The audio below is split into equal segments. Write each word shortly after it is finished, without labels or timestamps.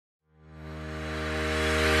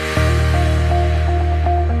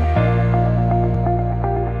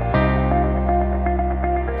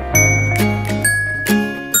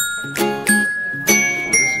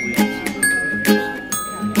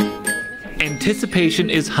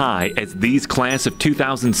Anticipation is high as these class of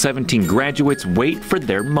 2017 graduates wait for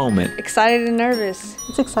their moment. Excited and nervous.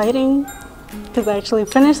 It's exciting because I actually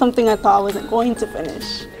finished something I thought I wasn't going to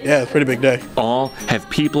finish. Yeah, it's a pretty big day. All have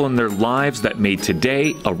people in their lives that made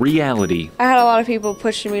today a reality. I had a lot of people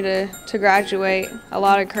pushing me to graduate, a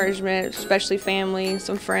lot of encouragement, especially family,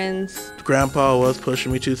 some friends. Grandpa was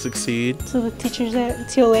pushing me to succeed. So the teachers at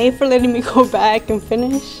TLA for letting me go back and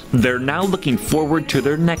finish. They're now looking forward to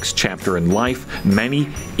their next chapter in life, many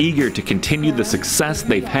eager to continue the success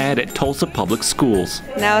they've had at Tulsa Public Schools.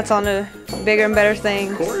 Now it's on to bigger and better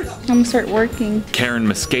things. I'm gonna start working. Karen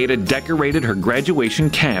Mosqueda decorated her graduation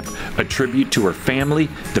cap, a tribute to her family,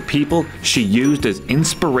 the people she used as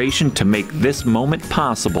inspiration to make this moment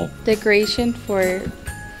possible. Decoration for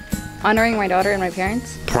honoring my daughter and my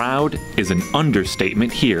parents. Proud is an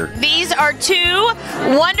understatement here. These are two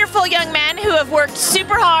wonderful young men who have worked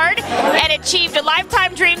super hard and achieved a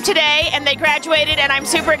lifetime dream today, and they graduated, and I'm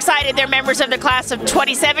super excited. They're members of the class of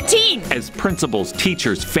 2017. As principals,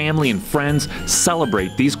 teachers, family, and friends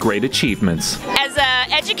celebrate these great achievements. As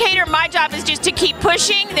an educator, my job is just to keep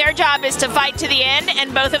pushing. Their job is to fight to the end,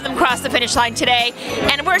 and both of them crossed the finish line today.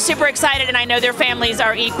 And we're super excited, and I know their families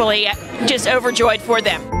are equally just overjoyed for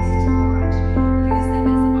them.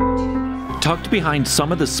 Tucked behind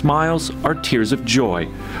some of the smiles are tears of joy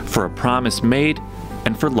for a promise made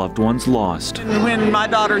and for loved ones lost. When my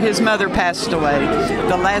daughter, his mother, passed away,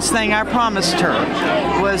 the last thing I promised her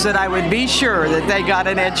was that I would be sure that they got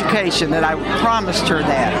an education, that I promised her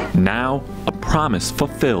that. Now, a promise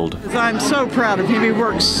fulfilled. I'm so proud of him. He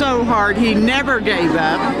worked so hard. He never gave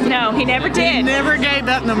up. No, he never did. He never gave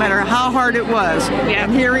up, no matter how hard it was. Yeah.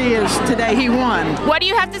 And here he is today. He won. What do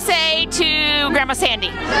you have to say to Grandma Sandy?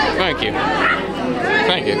 Thank you.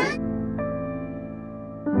 Thank you.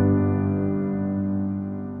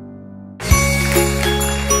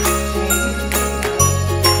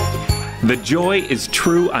 The joy is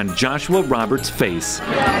true on Joshua Roberts' face.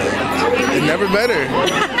 It never better.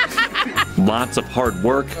 Lots of hard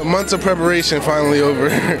work. Months of preparation finally over.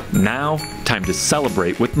 Now, time to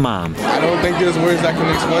celebrate with Mom. I don't think there's words I can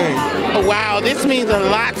explain. Wow, this means a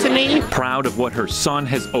lot to me. Proud of what her son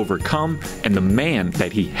has overcome and the man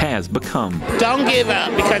that he has become. Don't give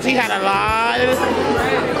up, because he had a lot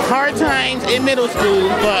of hard times in middle school,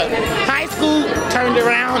 but high school turned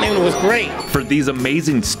around and it was great. For these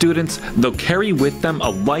amazing students, they'll carry with them a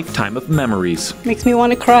lifetime of memories. Makes me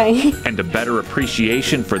want to cry. And a better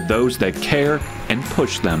appreciation for those that care and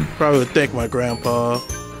push them. Probably would thank my grandpa,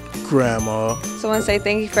 grandma. So I want to say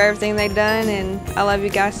thank you for everything they've done, and I love you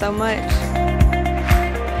guys so much.